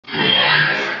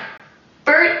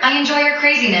I enjoy your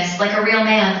craziness like a real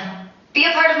man. Be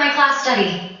a part of my class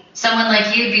study. Someone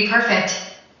like you'd be perfect.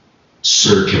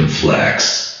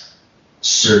 Circumflex.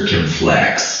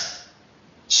 Circumflex.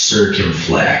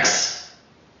 Circumflex.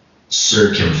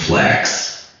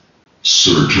 Circumflex.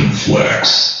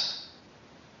 Circumflex.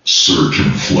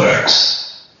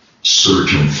 Circumflex.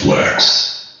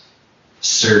 Circumflex.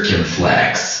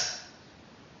 Circumflex.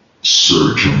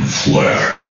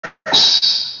 Circumflex.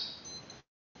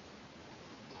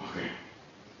 Okay.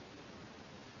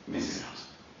 Macy's house.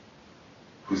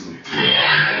 Who's next?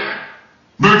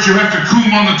 Burt, you have to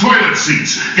coom on the toilet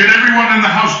seats. Get everyone in the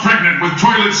house pregnant with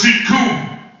toilet seat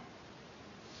coom.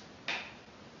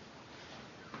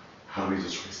 How do we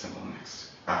destroy Simple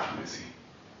next? After Missy.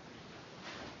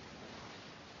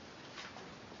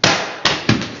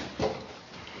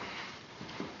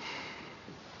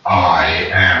 I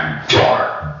am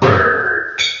Dark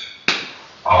Burt.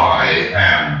 I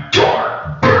am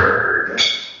Dark Burt.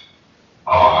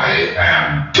 I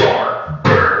am Dark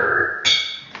Burt.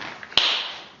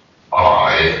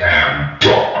 I am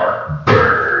Dark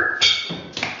Burt.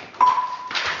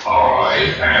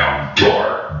 I am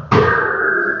Dark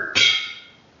Burt.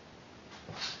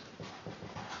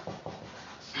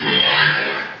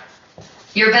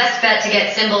 Your best bet to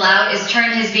get Symbol out is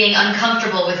turn his being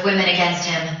uncomfortable with women against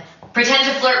him. Pretend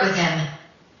to flirt with him.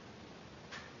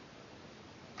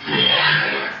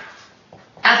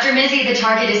 After Mizzy, the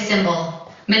target is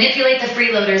Symbol. Manipulate the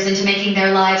freeloaders into making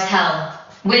their lives hell.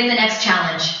 Win the next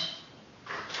challenge.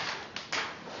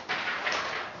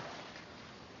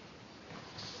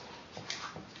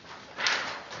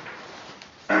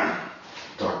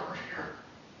 Dark right here.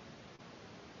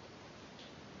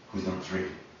 Who's number 3?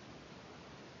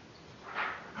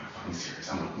 I'm fucking serious.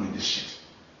 I'm gonna win this shit.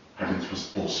 I've been through this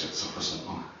bullshit for so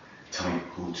long. Tell me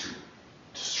who to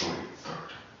destroy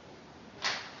third.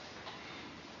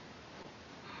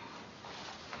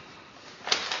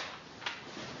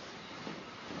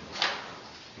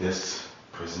 This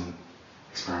prison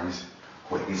experiment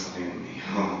awakened something in me.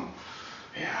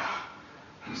 Yeah.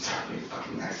 I'm tired of being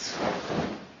fucking nice.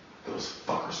 Those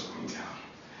fuckers are going down.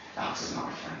 Alex is not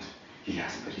my friend. He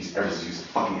hasn't, but he's ever used the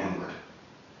fucking N-word.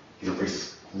 He's a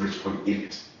racist, rich boy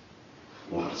idiot.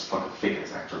 Well, this fucking fake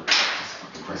ass actor. Jesus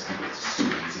fucking Christ, can't believe it's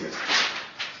stupid as he is.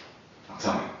 Now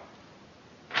tell me.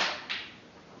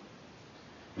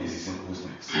 Maisie Simple, who's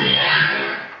next?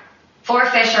 4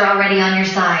 fish are already on your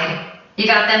side. You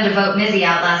got them to vote Mizzy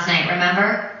out last night,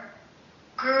 remember?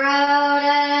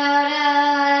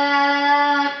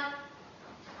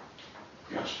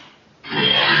 Gotcha.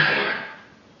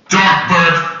 Dark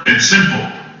Burt, it's simple.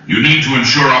 You need to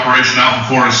ensure Operation Alpha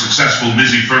 4 is successful.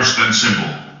 Mizzy first, then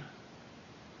Simple.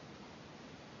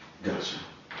 Gotcha.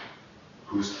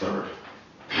 Who's third?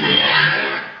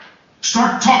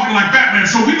 Start talking like Batman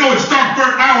so we know it's Dark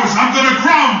Burt hours. I'm gonna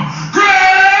crumb.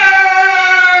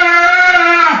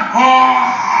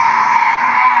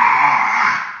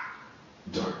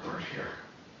 Dark Burt here.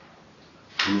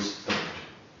 Who's third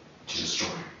to destroy?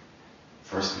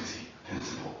 First Missy, then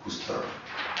Simple. Who's third?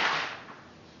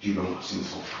 You've been watching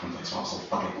this whole fucking place, so I'm so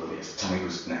fucking oblivious. Tell me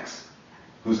who's next.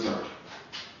 Who's third?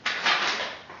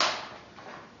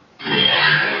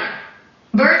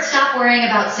 Burt, stop worrying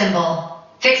about Symbol.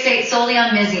 Fixate solely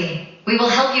on Mizzy. We will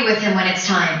help you with him when it's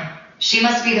time. She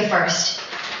must be the first.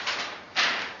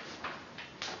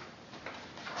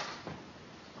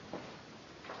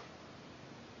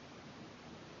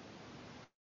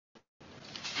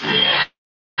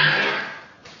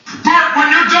 Burt, when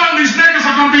you're done, these niggas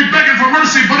are gonna be begging for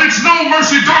mercy, but it's no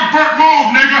mercy Dark Burt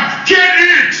move, nigga. Get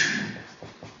it!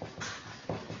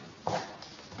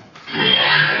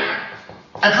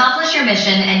 Accomplish your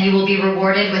mission and you will be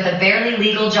rewarded with a barely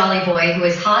legal jolly boy who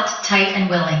is hot, tight, and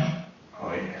willing.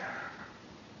 Oh yeah.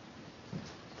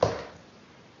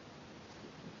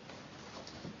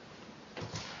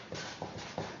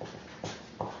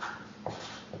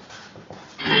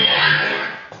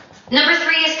 Number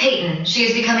 3 is Peyton. She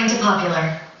is becoming too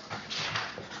popular.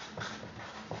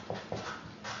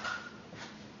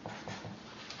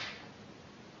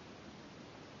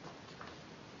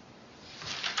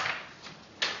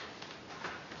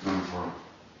 Number 4,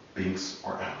 Binks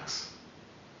or Alex?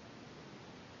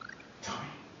 Tell me.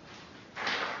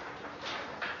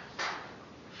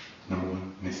 Number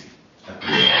 1, Missy.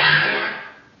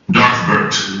 Dark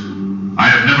Burt, I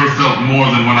have never felt more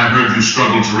than when I heard you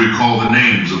struggle to recall the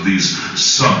names of these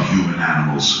subhuman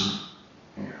animals.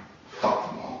 Yeah, fuck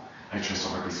them all. I try so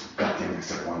hard to be so goddamn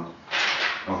except one.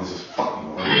 Oh, this is fucking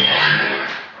over.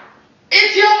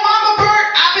 It's your mama, Burt.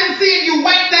 I've been seeing you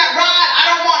wake that ride. I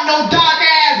don't want no dark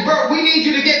ass, Burt. We need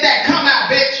you to get that come out,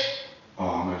 bitch. Oh,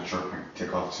 I'm gonna jerk my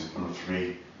dick off to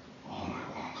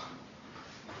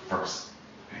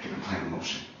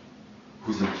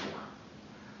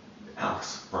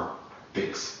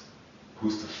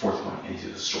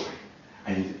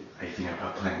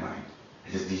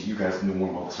you guys know more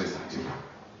about this place than I do.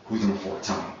 Who's number 4?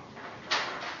 Tell me.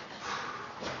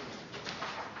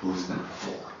 Who's number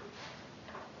 4?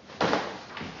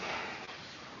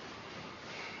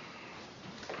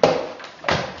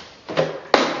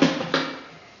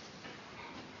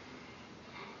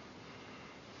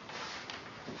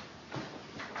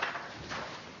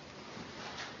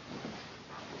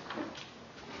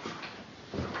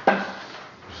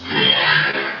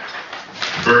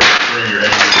 Burt, ensuring your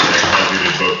enemies are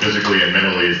executed both physically and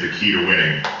mentally is the key to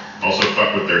winning. Also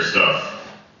fuck with their stuff.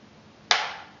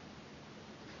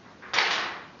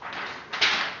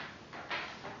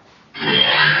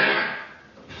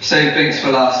 Save Binks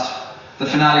for last. The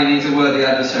finale needs a worthy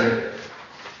adversary.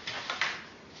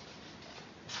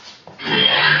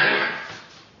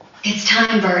 It's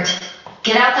time, Burt.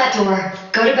 Get out that door,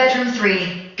 go to bedroom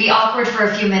 3, be awkward for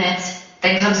a few minutes,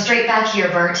 then come straight back here,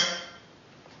 Burt.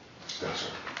 Gotcha.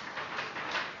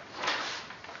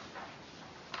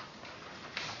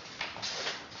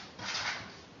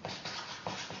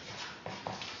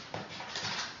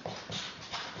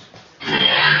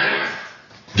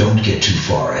 Don't get too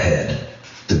far ahead.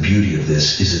 The beauty of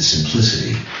this is its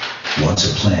simplicity.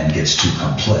 Once a plan gets too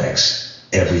complex,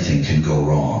 everything can go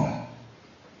wrong.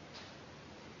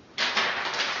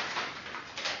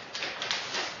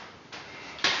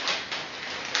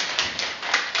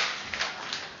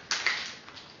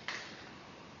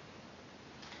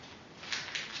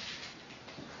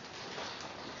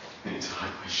 I need to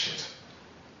hide my shit.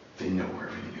 They know where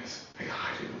everything is. I gotta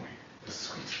hide it away. This is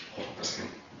sweet. Hold on for a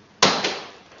second.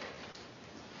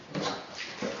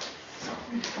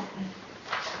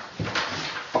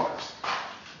 Fuckers.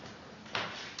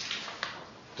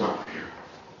 Dark here.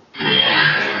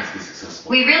 Let's be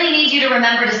successful. We really need you to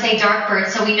remember to say dark, Burt,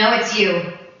 so we know it's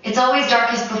you. It's always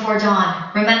darkest before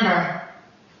dawn, remember.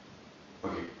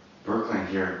 Okay, Brooklyn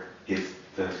here is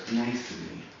the nice of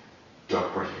me.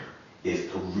 Dark right here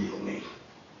is the real me.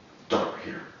 Dark right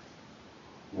here.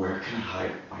 Where can I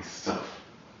hide my stuff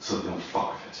so they don't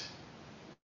fuck with it?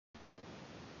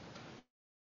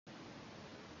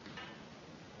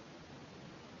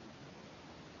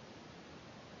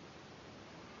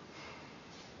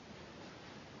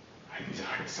 I need to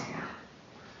hide it somewhere.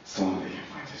 Somewhere they can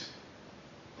find it.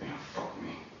 They don't fuck with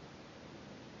me.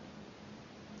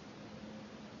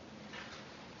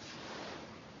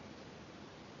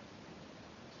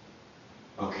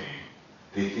 Okay,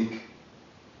 they think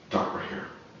Dark right here.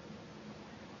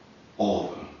 All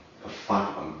of them, the 5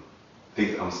 of them,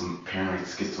 think I'm some paranoid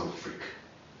schizo freak.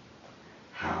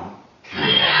 How can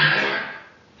I?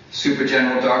 Super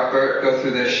General Dark Burt, go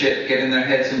through their shit, get in their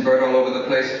heads and Burt all over the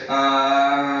place. Okay.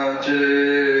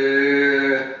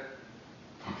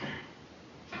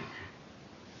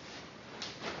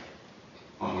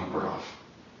 I'm gonna burn off.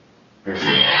 Very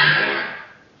soon.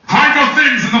 Hide your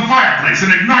things in the fireplace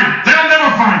and ignite it. They'll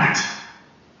never find it.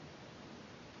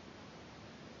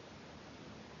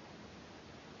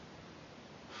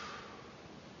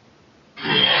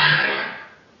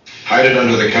 Hide it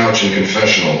under the couch in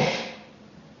confessional.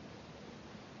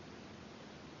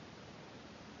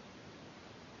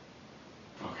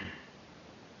 Okay.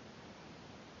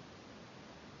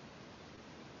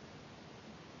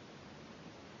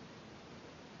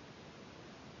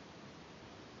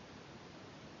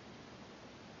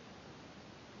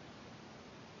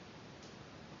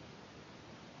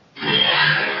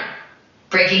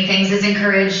 Breaking things is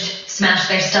encouraged. Smash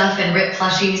their stuff and rip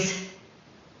plushies.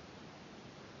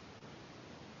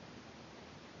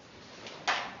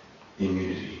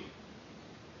 Immunity.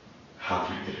 How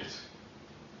can I get it?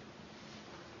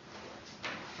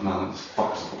 I'm not letting these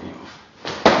fuckers put me off.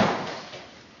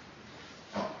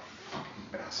 Oh,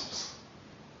 fucking assholes.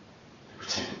 They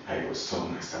pretended I was so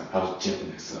nice to them. I was gently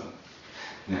next to them.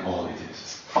 And then all they did is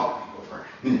just fuck me over.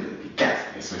 And then really be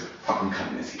gassed me, so he's fucking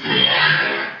cutting his heat.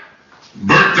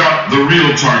 Burt, the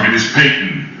real target is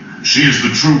Peyton. She is the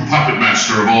true puppet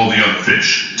master of all the other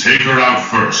fish. Take her out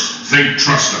first. Think,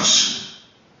 trust us.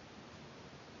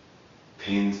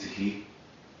 Pain's the key.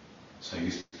 So I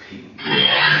use pain.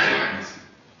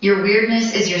 Your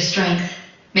weirdness is your strength.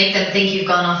 Make them think you've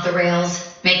gone off the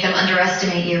rails. Make them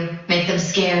underestimate you. Make them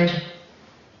scared.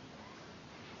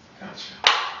 Gotcha.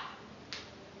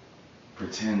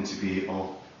 Pretend to be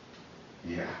all...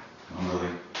 Yeah, I'm really...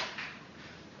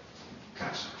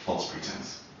 Gotcha. False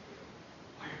pretense.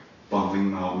 Like a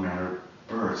bumbling, mild-mannered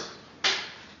bird.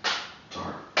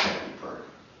 Dark, heavy bird.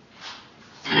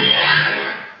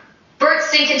 Burt,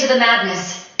 sink into the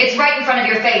madness. It's right in front of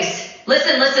your face.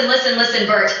 Listen, listen, listen, listen,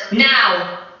 Burt.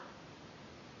 Now!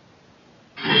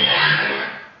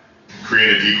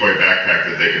 Create a decoy backpack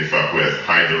that they can fuck with.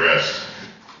 Hide the rest.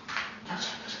 Gotcha,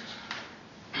 gotcha.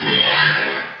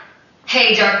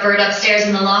 Hey, Dark Bird, upstairs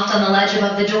in the loft on the ledge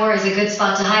above the door is a good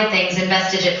spot to hide things.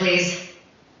 Investige it, please.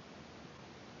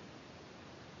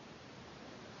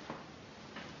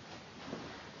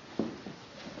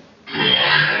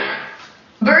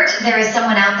 Burt, there is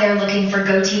someone out there looking for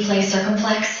Goatee Play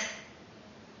Circumflex.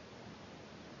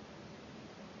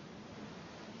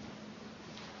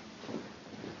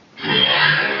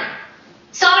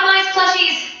 Sodomize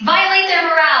plushies! Violate their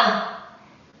morale!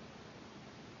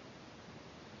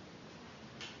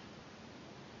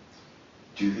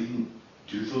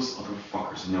 Do those other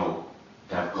fuckers know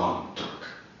that I've gone dark?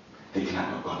 They cannot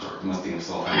know I've gone dark. They must think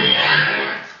themselves.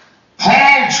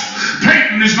 Halt!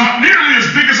 Peyton is not nearly as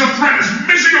big as a threat as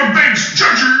Missy or Banks,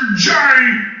 Judger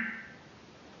Jai!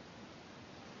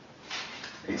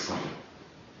 Explain.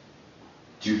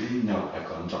 Do they know I've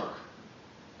gone dark?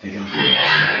 They don't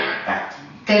act.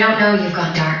 They don't know you've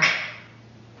gone dark.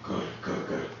 Good.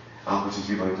 I'll pretend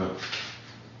to be like good.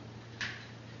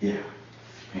 Yeah.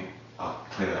 I'll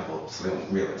play that up so they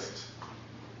don't realize it.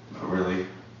 But really,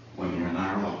 when you're and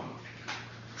I are alone,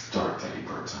 it's dark Teddy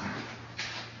Bird time.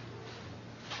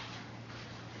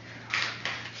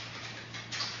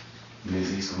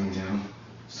 Missy's going down,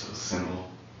 so is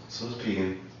Symbol, so is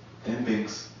Pagan, then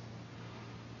Binks,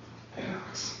 then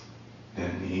Alex,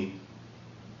 then me,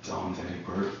 Dom, Teddy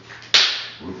Bird,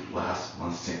 we're the last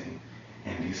one standing,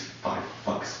 and these 5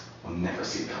 fucks will never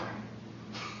see it coming.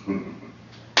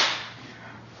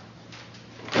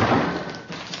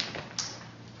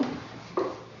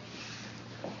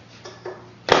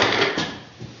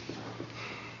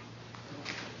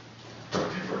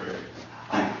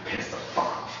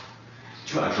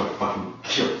 I could have fucking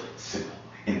killed Sybil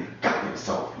in the goddamn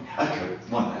cell. I could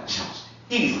have won that challenge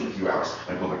easily in a few hours.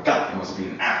 Like, well, the goddamn must have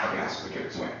been an fucking asshole to get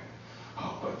it to win.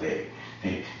 Oh, but they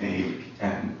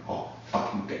and all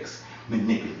fucking dicks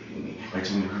manipulating me by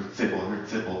telling me to hurt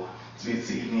Sybil, to be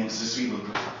deceiving me, and just sweet little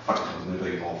fucking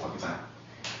manipulating the whole fucking time.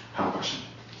 I have a question.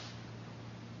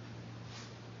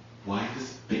 Why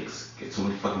does Binks get so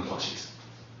many fucking plushies?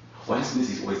 Why is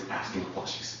Missy's always asking for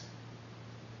plushies?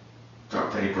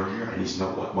 Dark Teddy Bird here, I need to know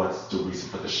what's the reason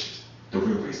for this shit. The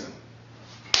real reason.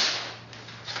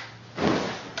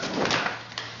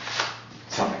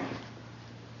 Tell me.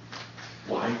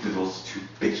 Why do those 2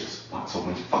 bitches want so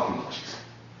many fucking plushies?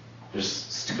 They're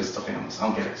just stupid stuffed animals. I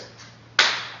don't get it.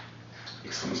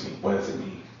 Explain to me, what does it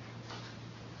mean?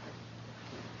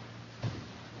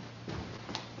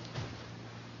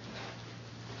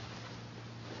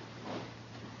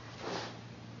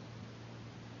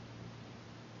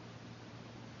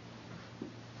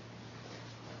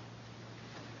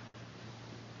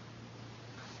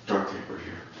 Dark Paper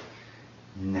here.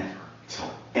 Never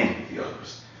tell any of the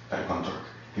others that I've gone dark.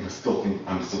 They must still think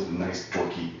I'm still the nice,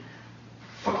 dorky,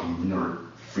 fucking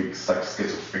nerd, freak,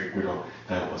 schizophrenic weirdo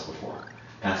that I was before.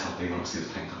 That's how they want to see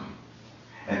this thing coming.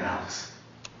 And Alex,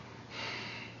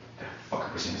 that fucker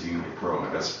pretends to be my bro, my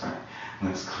best friend.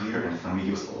 When it's clear in front of me,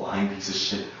 he was a lying piece of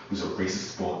shit who's a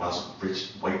racist, spoiled,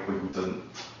 rich, white boy who doesn't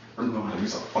know how to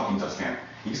use a fucking dustpan.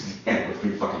 He used the N-word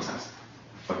 3 fucking times.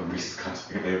 Fucking racist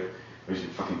cunt. They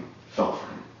fucking fell for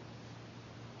him.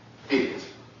 Idiot.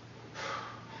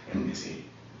 And Missy.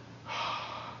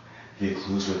 The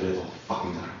clues were there the whole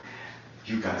fucking time.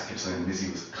 You guys kept saying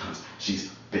Missy was a cunt. She's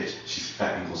a bitch. She's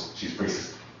fat ankles. She's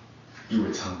racist. You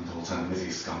were telling me the whole time Missy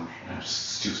is scum, and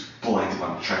she was blinded by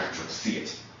my tractor to see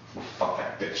it. Well, fuck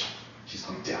that bitch. She's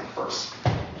going down first.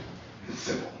 And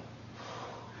Symbol.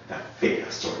 That fake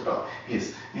ass story about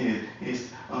his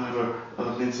I have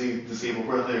a mentally disabled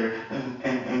brother and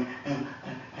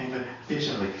a fish.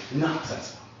 I'm like,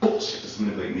 nonsense. Bullshit. Just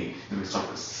manipulate me. Then we start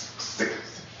this sick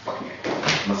fucking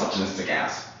misogynistic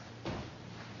ass.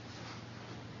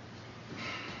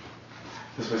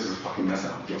 This place is a fucking mess. I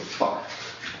don't give a fuck.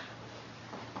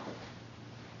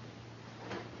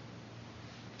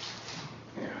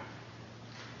 Yeah.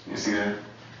 You see that?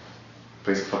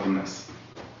 Place is a fucking mess.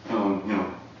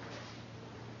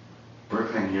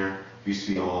 Brooklyn here used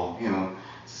to be all,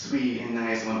 sweet and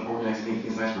nice and organized and make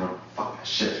things nice, but fuck that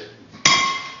shit.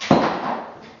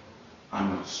 I'm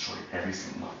gonna destroy every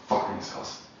single motherfucker in this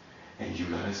house. And you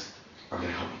guys are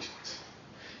gonna help me do it.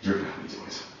 You're gonna help me do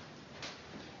it.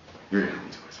 You're gonna help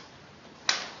me do it.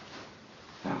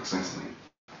 Now explain something.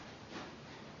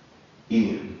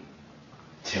 Ian,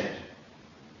 Ted,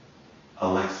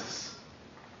 Alexis,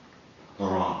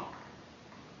 Laurent,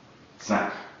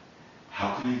 Snack,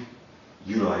 how can I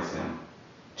utilize them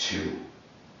to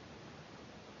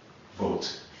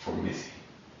vote for Missy?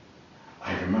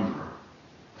 I remember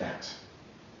that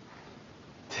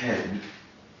Ted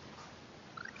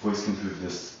voiced him through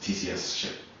this TCS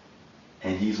shit,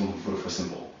 and he's the one who voted for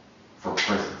Symbol for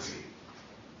presidency.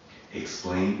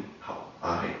 Explain how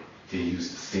I can use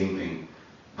the same thing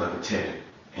like Ted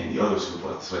and the others who have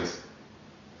left this place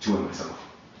to win myself.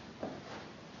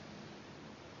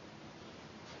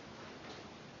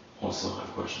 Also, I have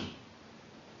a question.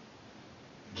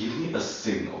 Give me a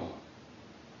signal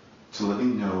to let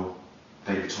me know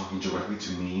that you're talking directly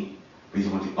to me, but you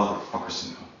don't want the other fuckers to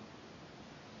know.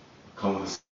 Come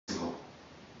with a signal,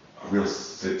 a real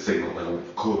signal, like a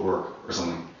code word or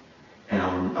something, and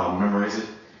I'll memorize it,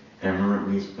 and remember it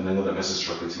means, and I know that message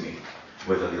directly to me,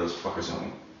 without the other fuckers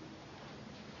knowing.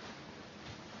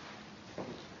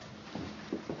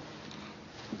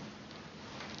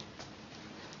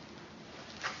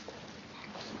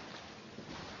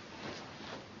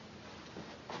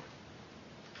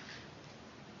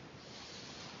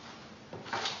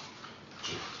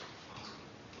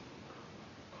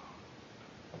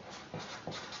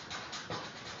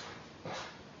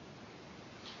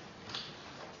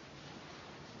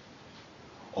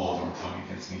 All of them are talking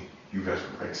against me. You guys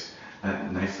were right.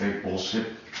 That nice fake bullshit.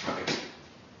 Okay.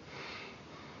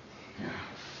 Yeah.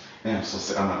 And I'm so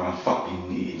sick. I'm not gonna fucking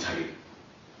need tight.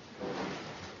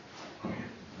 Okay.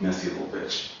 Messy little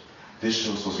bitch. This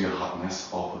show's supposed to be a hot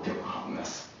mess. All but get a hot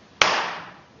mess.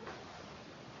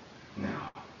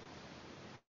 Now,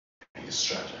 I need to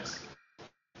strategize.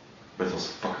 But those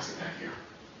fuckers get back here.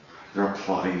 They're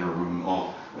plotting their room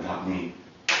all without me.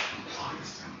 I'm plotting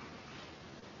against them.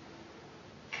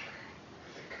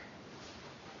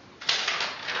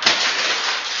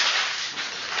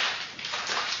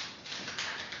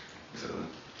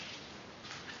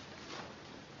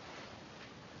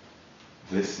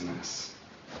 This mess,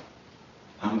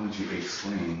 I'm going to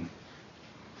explain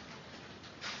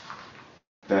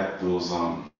that those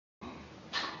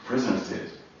prisoners did.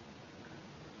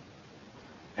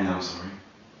 And I'm sorry.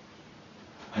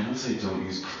 I know say don't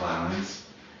use violence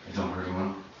and don't hurt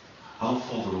anyone. I'll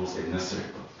follow the rules if necessary,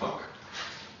 but fuck.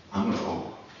 I'm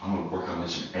gonna work on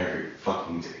mission every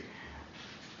fucking day.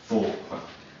 Full,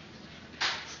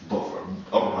 both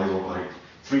upper body, lower body,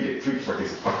 3 to 4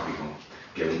 days of fucking week.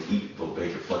 Get them to eat, build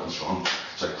big, get fucking strong.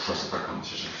 So I crush the fucking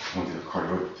competition. I want to do the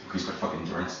cardio to increase my fucking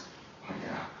endurance. Oh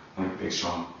yeah, I'm gonna get big,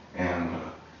 strong, and I'm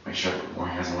gonna make sure I put more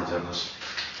hands and more deadlifts.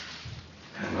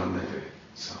 And I'm gonna make it.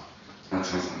 So, that's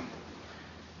something.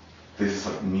 This is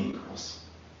like Mean Girls.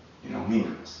 You know, Mean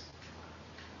Girls.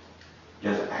 You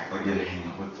have to act like you have to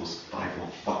hang out with those 5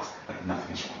 little fucks like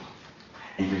nothing is wrong.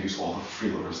 And you're gonna use all the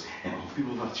freeloaders and all the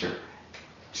people left here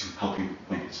to help you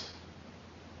win it.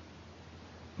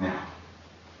 Now,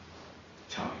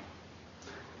 tell me,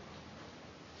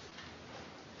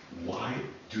 why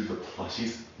do the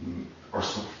plushies are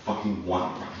so fucking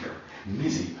wanted around here?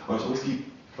 Mizzy always keep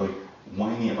like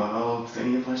whining about, oh, I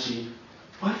need a plushie.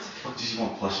 Why the fuck does she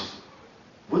want plushies?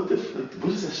 What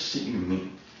does that shit even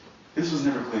mean? This was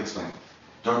never clearly explained.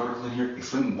 Dark Brooklyn here,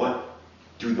 explain what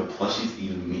do the plushies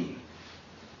even mean?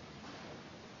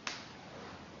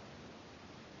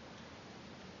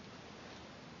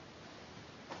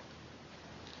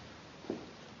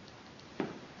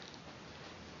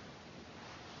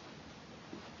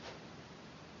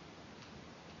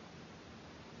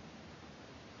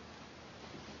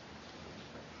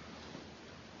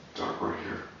 Dark, we're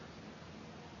here.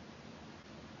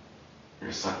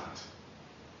 You're silent.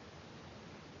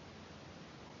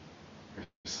 You're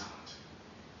silent.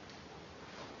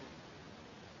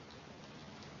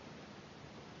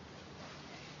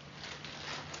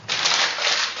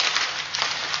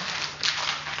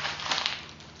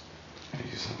 I need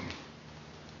to do something.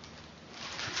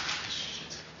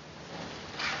 Shit.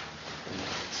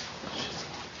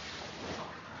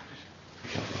 I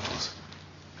can't do this.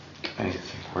 I need to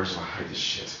think, where do I hide this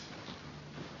shit?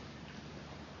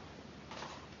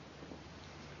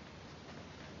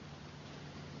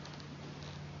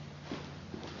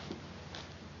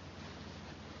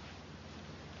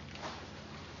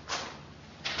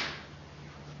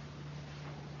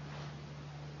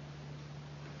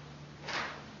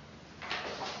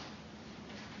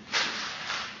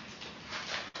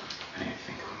 I need to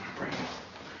think with my brain.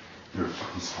 You're a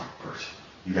fucking smart Burt.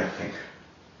 You gotta think.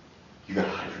 You gotta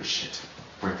hide your shit.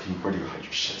 Where do you hide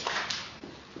your shit?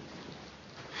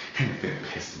 And the thing that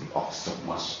pisses me off so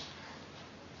much,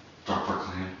 Dark Park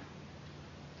Clan,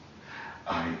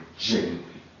 I genuinely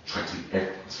tried to be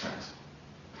everyone's friend.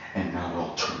 And now they're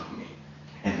all turning on me.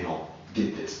 And they all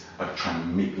did this by trying to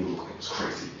make me look like I was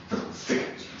crazy for the sick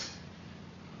amusement.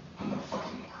 I'm not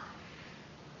fucking more.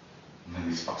 None of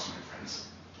these fucks are my friends.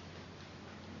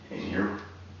 In here,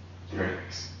 they're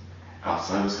enemies.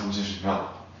 Outside of this conversation, no.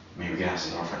 Maybe we can have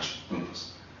some more friendship, who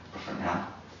knows? But for now,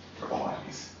 they're all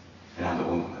enemies. And I'm the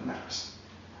only one that matters.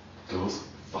 Those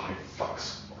 5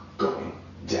 fucks are gone.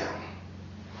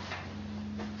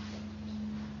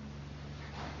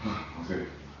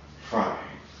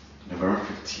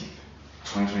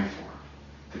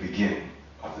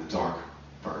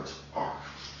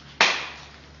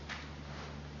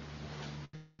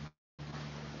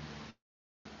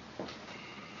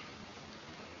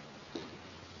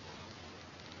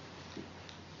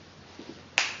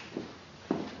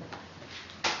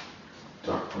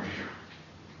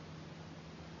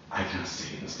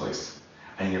 stay in this place.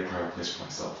 I need a private place for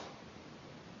myself.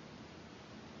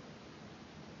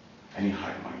 I need to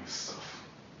hide my stuff.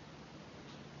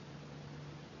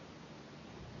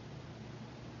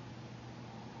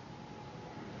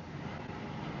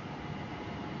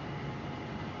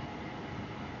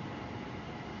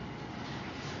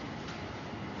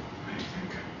 What do you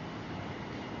think?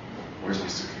 Where's my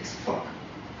suitcase? Fuck.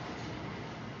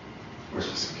 Where's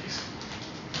my suitcase?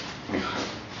 We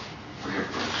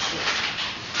got Burt shit.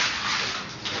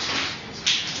 Where's my suitcase?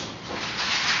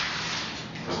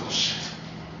 Where's all the shit?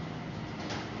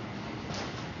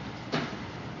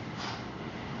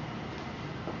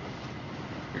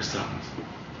 You're stunned.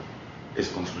 It's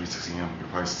 1:26 a.m. You're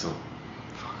probably still.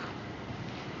 Fuck.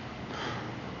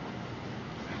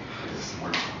 It doesn't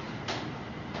work.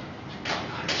 You gotta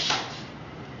hide this shit.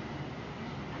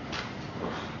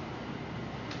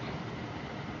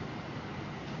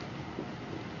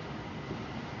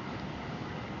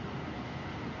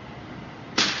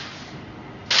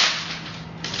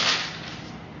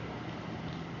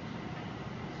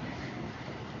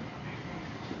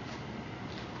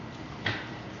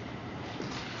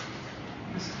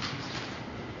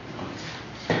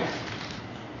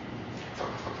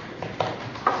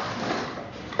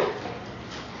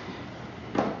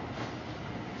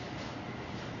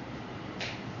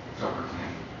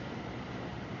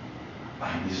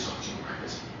 I need to talk to you in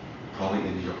private. Probably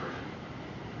in the yard.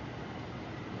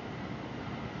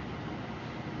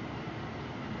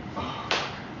 Oh,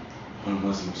 when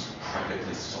was the most private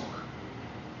place to talk?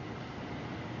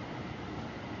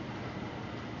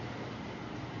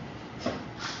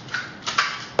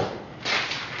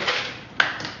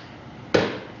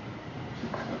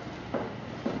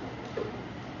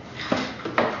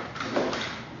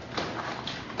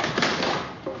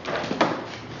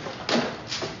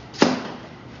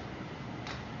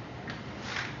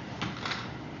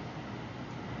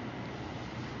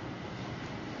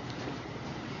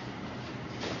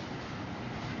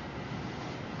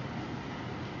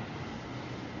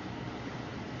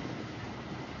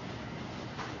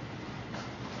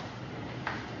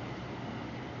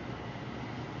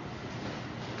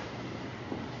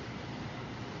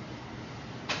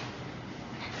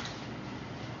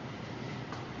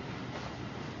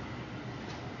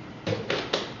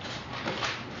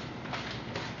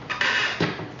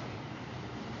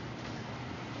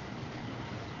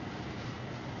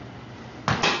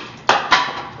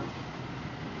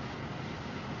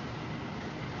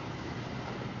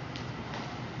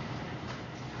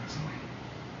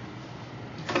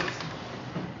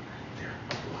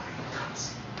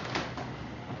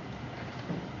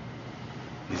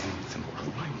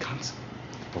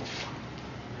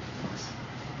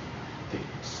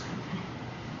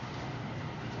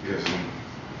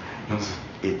 Because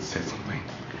it said something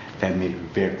that made it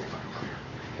very fucking clear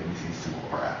that missing symbol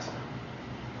or asshole.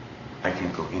 I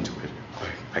can't go into it.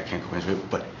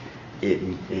 But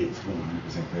it's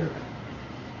 100% clear.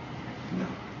 No.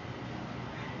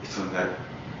 It's so that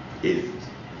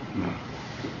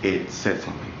it said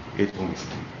something. It told me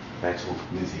something that I told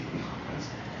Lizzie in confidence.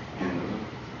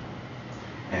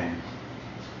 And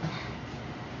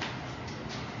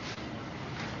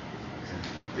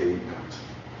they didn't know it.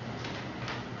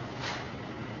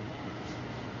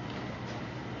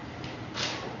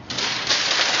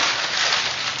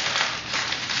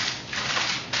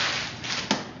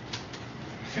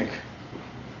 I think.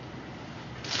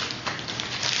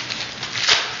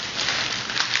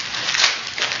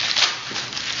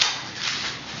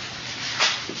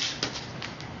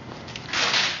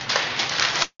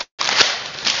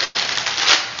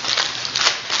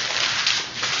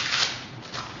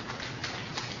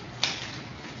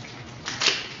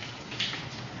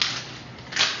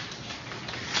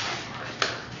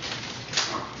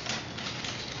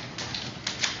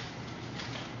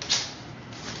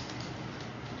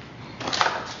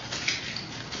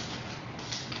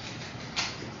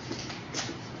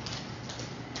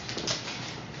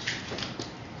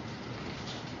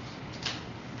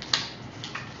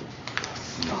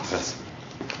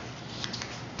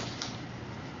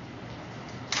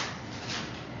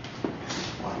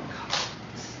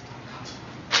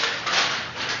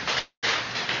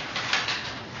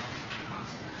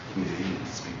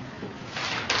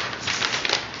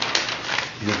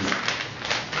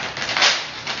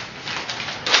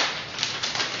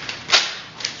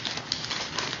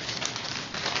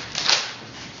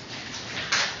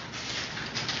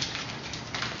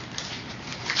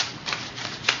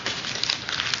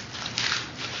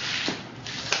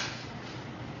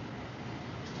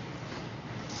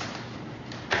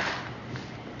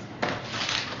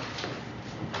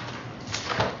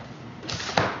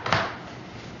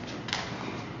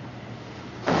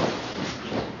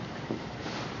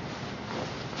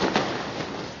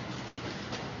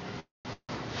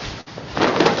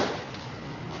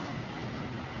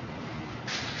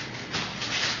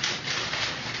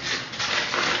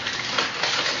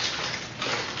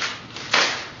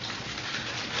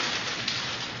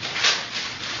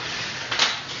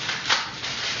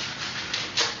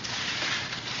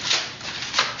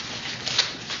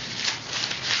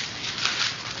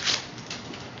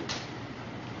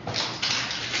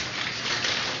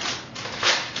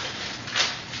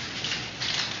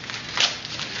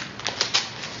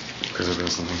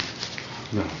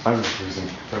 No, I'm refusing.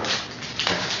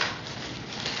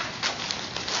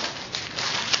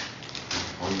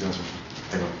 All you guys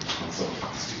are so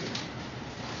fucking stupid.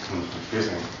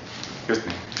 Here's me. Here's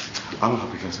me. I'm gonna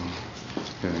help you guys out.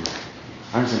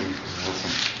 I'm saying you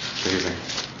guys are amazing.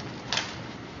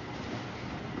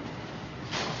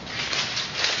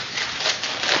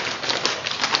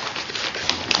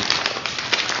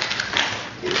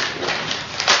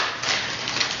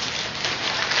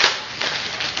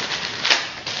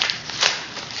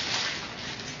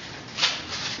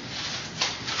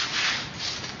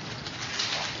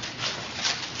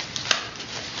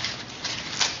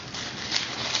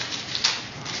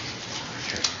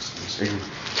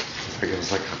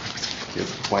 It's like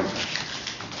it's white.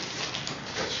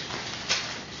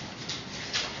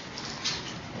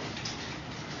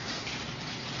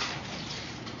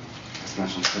 It's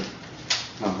national shit.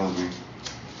 Not about me.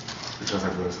 Because I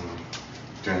realized something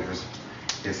during prison.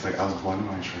 It's like I was born in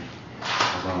my shirt.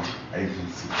 I was wrong. I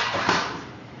didn't see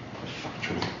fucking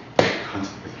truth. Cunt.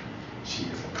 She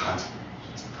is a cunt.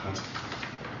 She's a cunt.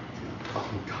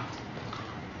 Fucking cunt.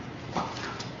 Fuck.